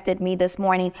contacted me this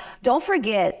morning. Don't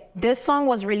forget, this song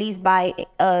was released by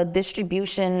a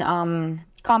distribution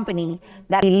company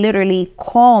that literally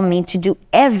called me to do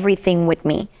everything with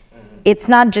me. It's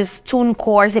not just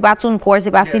TuneCore, c'est pas TuneCore,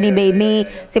 c'est pas CD Baby,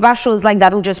 c'est pas choses like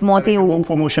that who just monter.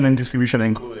 Promotion and distribution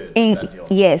included.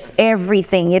 Yes,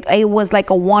 everything. It was like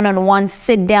a one-on-one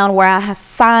sit down where I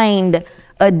signed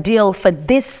a deal for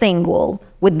this single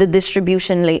with the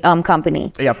distribution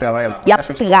company.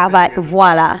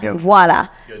 Voila.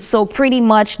 So pretty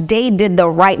much they did the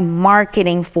right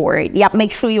marketing for it.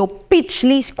 Make sure you pitch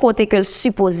list côté que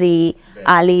supposé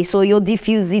aller, so you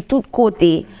diffuse it tout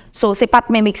côté. So c'est pas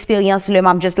même expérience le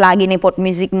m'a just laguer n'importe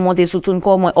musique monter sur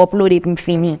TuneCore moi uploader puis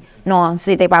fini. Non,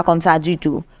 c'était pas comme ça du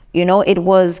tout. You know, it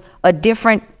was a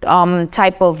different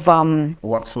type of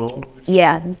workflow.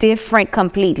 Yeah, different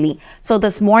completely. So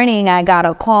this morning I got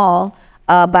a call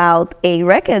about a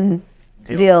record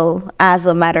deal, as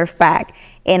a matter of fact,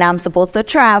 and I'm supposed to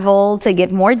travel to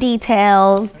get more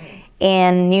details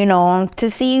and, you know, to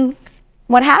see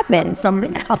what happens.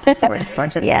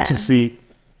 Yeah. To see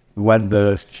what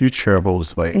the future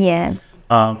holds like. Yes.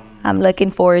 I'm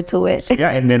looking forward to it.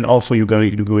 Yeah, and then also you're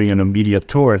going on a media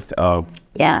tour.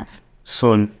 Yeah.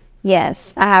 Soon.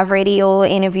 Yes, I have radio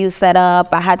interviews set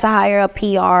up. I had to hire a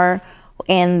PR,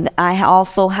 and I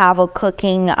also have a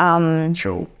cooking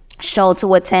show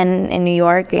to attend in New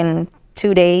York in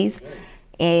 2 days.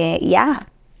 Yeah.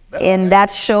 And that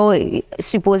show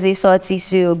supposé sorti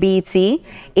sur BET.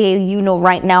 You know,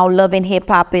 right now, Love and Hip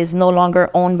Hop is no longer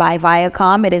owned by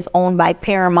Viacom. It is owned by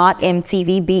Paramount,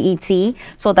 MTV, BET.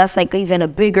 So that's like even a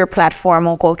bigger platform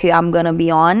I'm gonna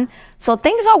be on. So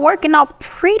things are working out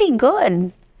pretty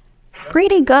good.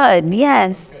 Pretty good,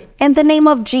 yes. In the name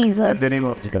of Jesus. In the name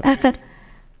of Jesus.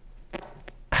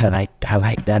 I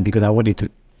like that, because I wanted to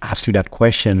ask you that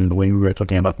question when we were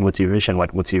talking about motivation.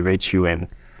 What motivates you and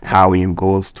how you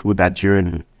goes through that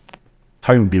journey?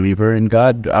 Are you a believer in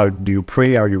God? Do you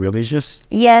pray? Are you religious?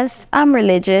 Yes, I'm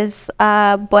religious.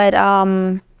 But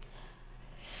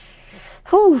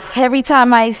every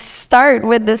time I start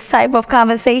with this type of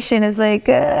conversation, it's like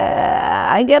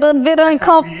I get a bit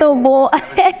uncomfortable.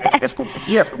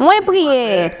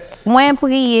 Moi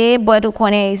prier, but tu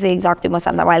connais c'est exactement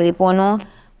ça me va répondre.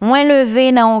 Moi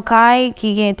levé dans un caille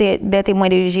qui est des témoins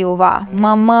de Jéhovah.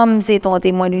 Maman c'est ton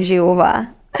témoin de Jéhovah.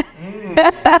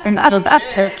 And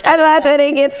after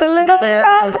it gets a little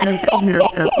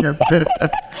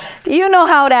you know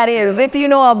how that is, if you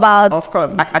know about, of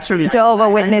course, actually Jehovah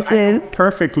Witnesses.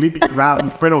 Perfectly, right in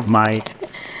front of my,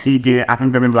 I think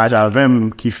même l'âge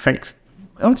avec qui fait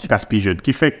un petit casse-pigeon,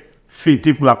 qui fait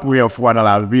fêter pour la première fois dans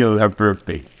la ville her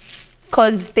birthday.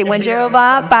 Cause témoin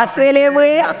Jehovah pas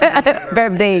célébrer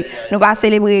birthday, nous pas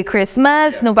célébrer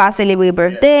Christmas, nous pas célébrer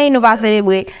birthday, nous pas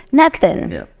célébrer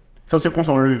nothing. Yeah. So c'est pour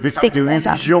son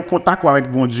j'ai en contact avec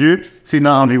mon Dieu, c'est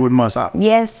dans l'environnement ça.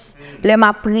 Yes. Le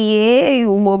m'a prié,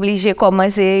 ou m'obligé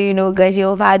commencer, you know, que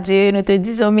Jéhovah Dieu, nous te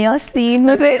disons merci.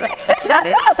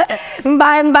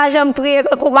 M'ba j'aime prier,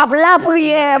 qu'on m'a la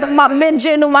prière, m'a mettre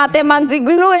genou matin, m'a dit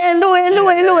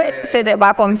loué. C'était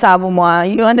pas comme ça pour moi.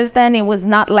 You understand? It was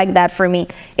not like that for me.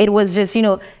 It was just, you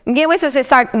know, m'gé ça c'est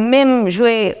ça même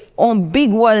jouer un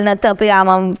big role dans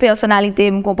tempérament, personnalité,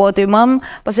 mon comportement,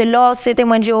 parce que là c'était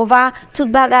moi Jéhovah, tout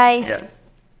bagaille.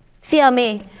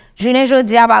 Fermé. Je ne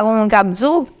jodi a pas mon cap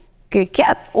dou que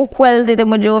quatre ou quoi c'était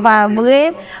mon Jéhovah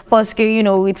vrai, parce que you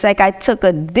know it's like I took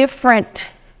a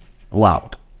different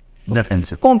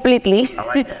defensive completely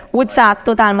ou ça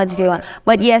totalement différent.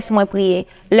 But yes, moi prier,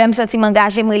 l'homme senti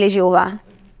m'engager moi les Jéhovah.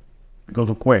 Because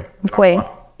of quoi?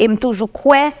 Et me toujours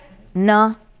quoi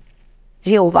non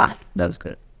Jéhovah. That's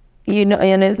good. You know,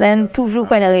 you understand? Toujours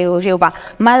quoi dans Jéhovah.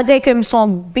 Malgré que me son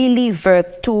believer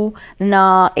tout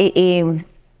dans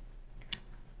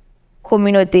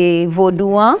communauté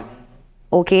vaudou,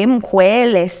 ok, m'kwe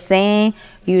les saints,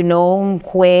 you know,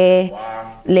 m'kwe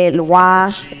les lois,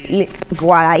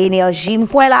 voilà, énergie,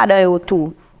 m'point là-dedans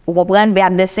tout. Vous comprenez? Mais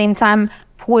at the same time,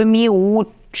 premier route,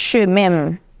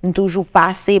 chemin, toujours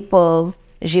passé par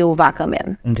Jéhovah quand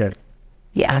même. OK.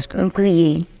 Yeah,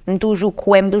 prier. Toujours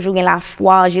croire, toujours la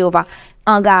foi en Jéhovah.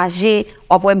 Engagé,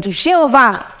 on peut me dire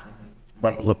Jéhovah.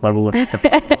 Pas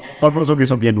de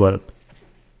question bien droite.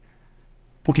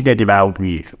 Pour qui débat ou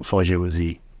puis faut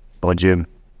Jésus. Bon Dieu.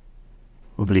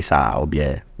 Oublie ça ou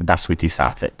bien that's what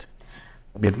ça fait.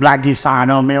 Ou bien blaguer ça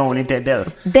non mais on était d'elle.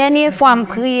 Dernière fois me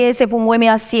prier, c'est pour me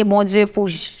remercier bon Dieu pour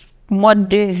mode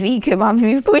de vie que m'a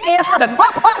vu prier.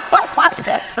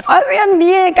 J'aime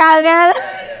bien Carel.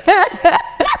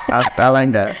 I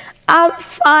like that. I'm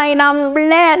fine, I'm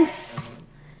blessed.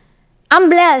 I'm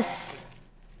blessed.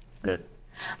 Good.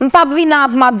 M'pas venir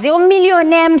m'a dire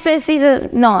millionnaire ceci.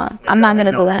 Non, I'm not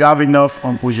gonna do that. You have enough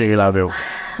on pour gérer la vie.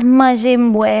 Manger,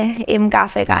 boire et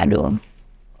m'café cadeau.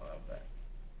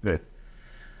 Good.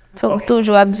 So,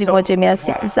 toujours à dire bon Dieu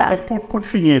merci pour ça. Pour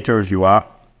finir l'interview,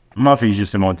 ma fille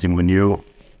justement dit mon yo.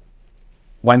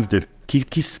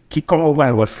 Qui comment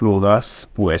va votre flow là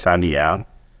pour essa là?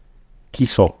 Qui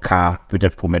sont cas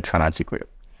peut-être pour mettre fanatique.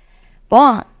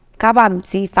 Bon, capable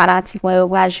de fanatique moi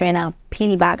va jouer en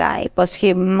pile bagaille parce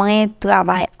que moi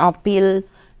travaille en pile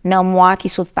dans mois qui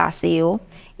sont passés yo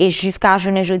et jusqu'à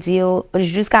jeudi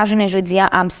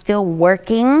I'm still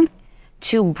working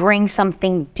to bring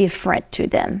something different to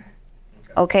them.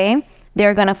 Okay?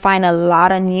 They're going to find a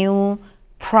lot of new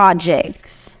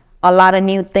projects, a lot of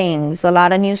new things, a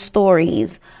lot of new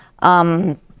stories,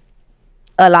 a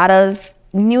lot of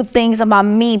new things about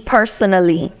me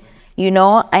personally, you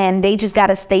know, and they just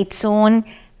gotta stay tuned,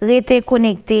 rester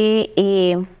connecté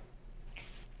et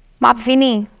m'a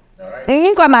fini.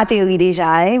 Une quoi ma théorie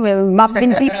déjà, m'a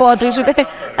fini before toujours.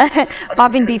 M'a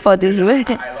fini before toujours. I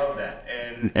love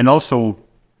that. And also,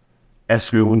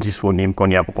 est-ce que vous êtes disponible quand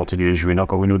il y a pour continuer de jouer dans la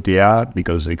communauté?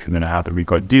 Because if you're going to have a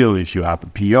record deal, if you have a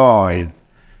PR,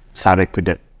 ça avec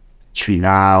peut-être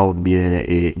Trina ou bien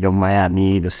Young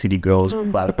Miami, the City Girls,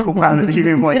 and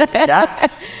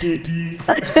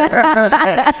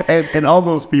all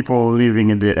those people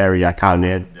living in the area,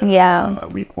 Khaled, Yeah.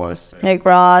 Rick Ross. Rick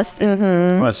Ross.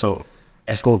 Mm-hmm. Ouais, so,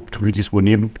 est-ce que vous êtes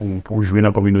disponible pour jouer dans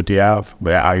la communauté? Are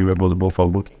you available for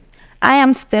booking? I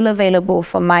am still available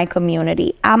for my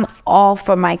community. I'm all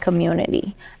for my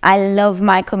community. I love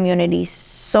my community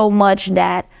so much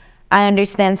that I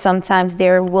understand sometimes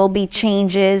there will be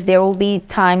changes. There will be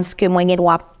times que moi n'ai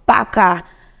pas qu'à,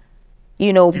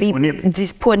 you know, be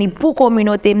disponible pour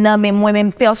communauté. Mais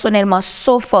moi-même personnellement,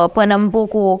 so far, pendant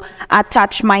beaucoup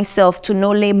attach myself to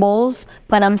no labels,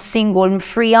 pendant single, I'm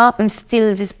free up, I'm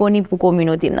still disponible pour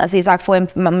communauté. C'est ça que je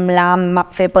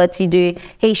fais partie de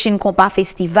Haitian Compa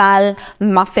Festival,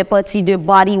 je fais partie de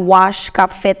Body Wash qu'a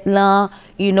fait là.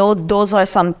 You know, those are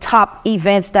some top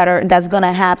events that's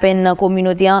gonna happen in the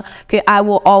community. Que I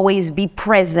will always be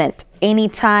present.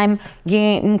 Anytime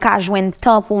m'ka jwen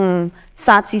temps pour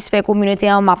satisfaire communauté,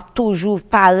 m'a toujours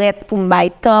paraître pour m'bay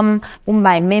temps, pour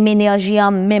m'bay même énergie,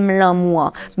 même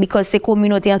l'amour. Because c'est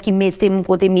communauté qui mette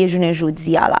m'kote mieux journée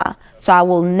jodi là. So I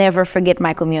will never forget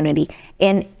my community.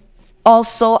 And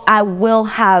also I will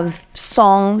have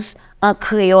songs en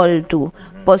créole tout.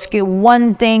 Parce que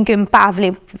one thing que m'pa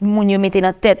vle moun yo mette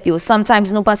dans tête yo,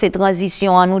 sometimes nous pense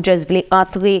transition, nous just vle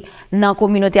entrer dans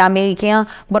communauté américaine,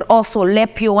 but also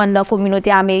let yo dans la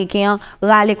communauté américaine,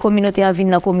 rale communauté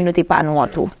vinn dans communauté pas nous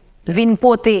tout. Vinn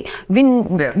pote,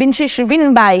 vinn chercher,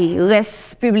 vinn bay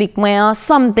res public moi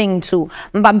something too.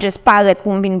 M'pa just paraître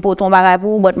pour vinn pote ton bagay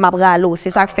pour, but m'a ralo.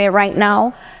 C'est ça que fait right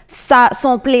now. Ça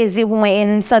son plaisir pour moi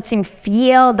and sentim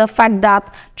fier the fact that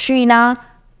Trina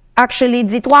actually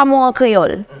dit 3 mots en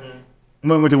créole.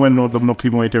 Moi, je ne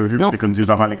plus mon interview parce que je dis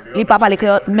avant les créoles. Il parle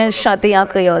créole, mais chanter en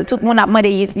créole. Tout le monde a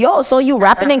demandé, yo, so you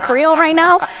rapping in Creole right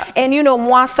now? And you know,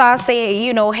 moi, ça, c'est,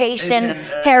 you know, Haitian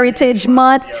Heritage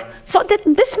Month. So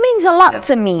this means a lot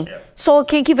to me. So,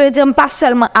 qui veut dire, pas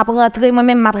seulement apprendre,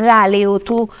 moi-même, m'apprendre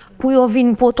autour pour yo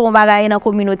vin pour ton bagay dans la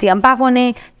communauté. Je ne sais pas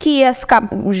qui est-ce qui a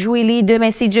joué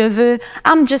demain si Dieu veut.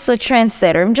 I'm just a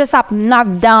trendsetter. I'm just up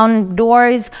knock down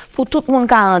doors pour tout le monde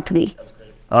qui a entré.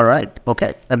 All right,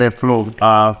 okay. And then Flo,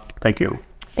 thank you.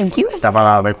 Thank you. C'était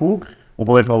pas avec vous. On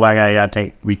peut faire bagay, I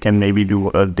think we can maybe do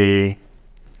a day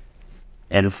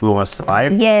influence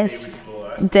live. Yes,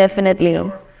 definitely.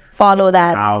 Follow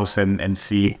that. House and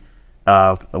see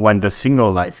when the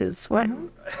single life is when.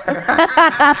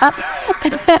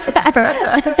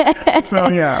 So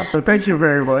yeah, so thank you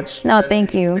very much. No,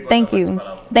 thank you. Thank you.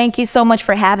 thank you so much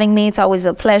for having me. It's always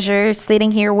a pleasure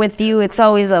sitting here with you. It's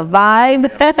always a vibe.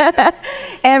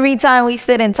 Every time we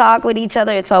sit and talk with each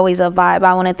other, it's always a vibe.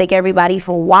 I want to thank everybody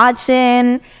for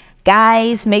watching.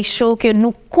 Guys, make sure que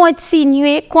nous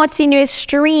continuez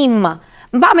stream.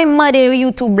 Pas même demander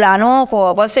YouTube là non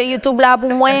encore parce que YouTube là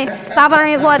pour moi ça pas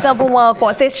important pour moi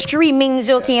encore c'est streaming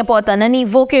qui est important au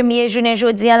niveau que mes journée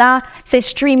jodi là c'est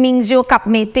streaming cap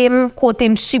mettem côté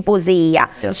me supposé ya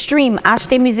stream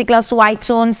acheter musique là sur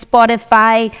iTunes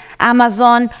Spotify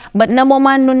Amazon but dans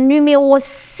moment nous numéro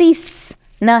 6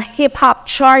 na hip hop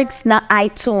charts na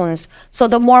iTunes so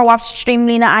the more we stream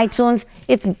na iTunes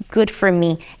it's good for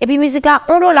me et puis musique là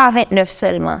 $1.29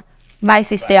 seulement. Bye,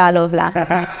 sister. I love that.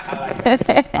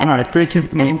 All right, thank you.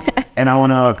 And I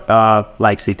want to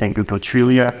say thank you to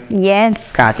Trina.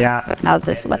 Yes. Katya. I was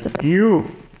just about to say. You.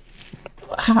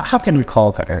 How can we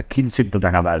call her? Kinsit to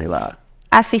Dangabalila.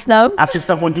 Assistant.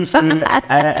 Assistant one to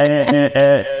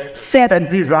set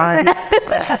design,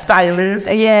 stylist.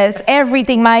 Yes,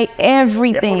 everything.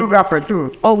 Everything. Photographer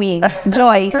too. Oh, we.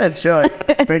 Joyce. Joy.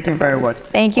 Thank you very much.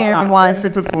 Thank you, everyone.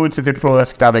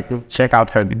 Check out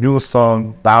her new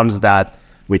song, Bounce That,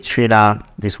 with Trina.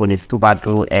 This one is Too Bad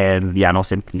Girl, and the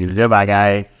announcement is the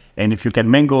guy. And if you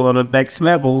can mingle on the next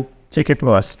level, check it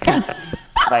for us. Bye.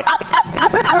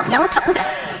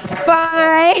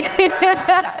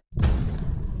 Bye.